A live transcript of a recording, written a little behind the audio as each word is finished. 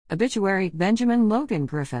Obituary: Benjamin Logan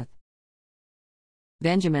Griffith.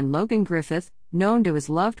 Benjamin Logan Griffith, known to his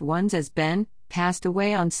loved ones as Ben, passed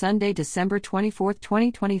away on Sunday, December 24,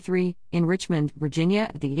 2023, in Richmond,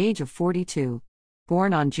 Virginia, at the age of 42.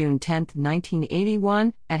 Born on June 10,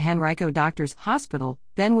 1981, at Henrico Doctors Hospital,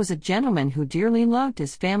 Ben was a gentleman who dearly loved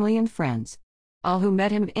his family and friends. All who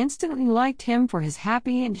met him instantly liked him for his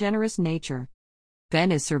happy and generous nature.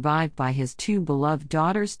 Ben is survived by his two beloved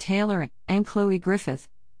daughters Taylor and Chloe Griffith,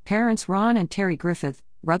 parents Ron and Terry Griffith,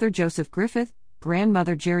 brother Joseph Griffith,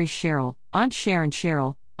 grandmother Jerry Sherrill, Aunt Sharon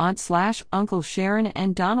Sherrill, Aunt/Uncle Sharon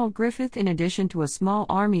and Donald Griffith, in addition to a small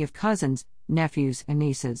army of cousins, nephews, and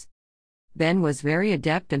nieces. Ben was very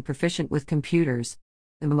adept and proficient with computers.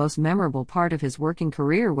 The most memorable part of his working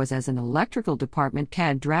career was as an electrical department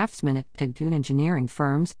CAD draftsman at two engineering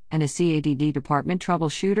firms, and a CADD department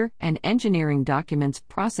troubleshooter and engineering documents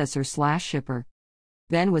processor/shipper.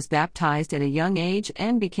 Ben was baptized at a young age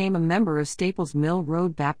and became a member of Staples Mill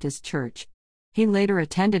Road Baptist Church. He later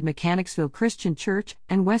attended Mechanicsville Christian Church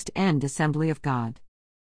and West End Assembly of God.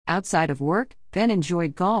 Outside of work, Ben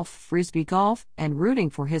enjoyed golf, frisbee golf, and rooting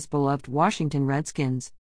for his beloved Washington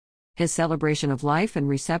Redskins. His celebration of life and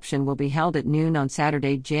reception will be held at noon on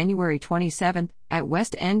Saturday, January 27, at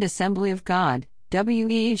West End Assembly of God,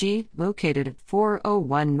 WEG, located at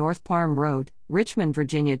 401 North Palm Road, Richmond,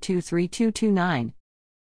 Virginia 23229.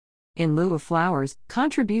 In lieu of flowers,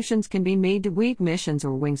 contributions can be made to Weed Missions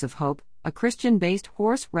or Wings of Hope, a Christian-based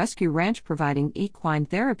horse rescue ranch providing equine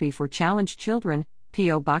therapy for challenged children,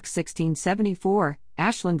 P.O. Box 1674,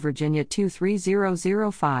 Ashland, Virginia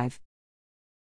 23005.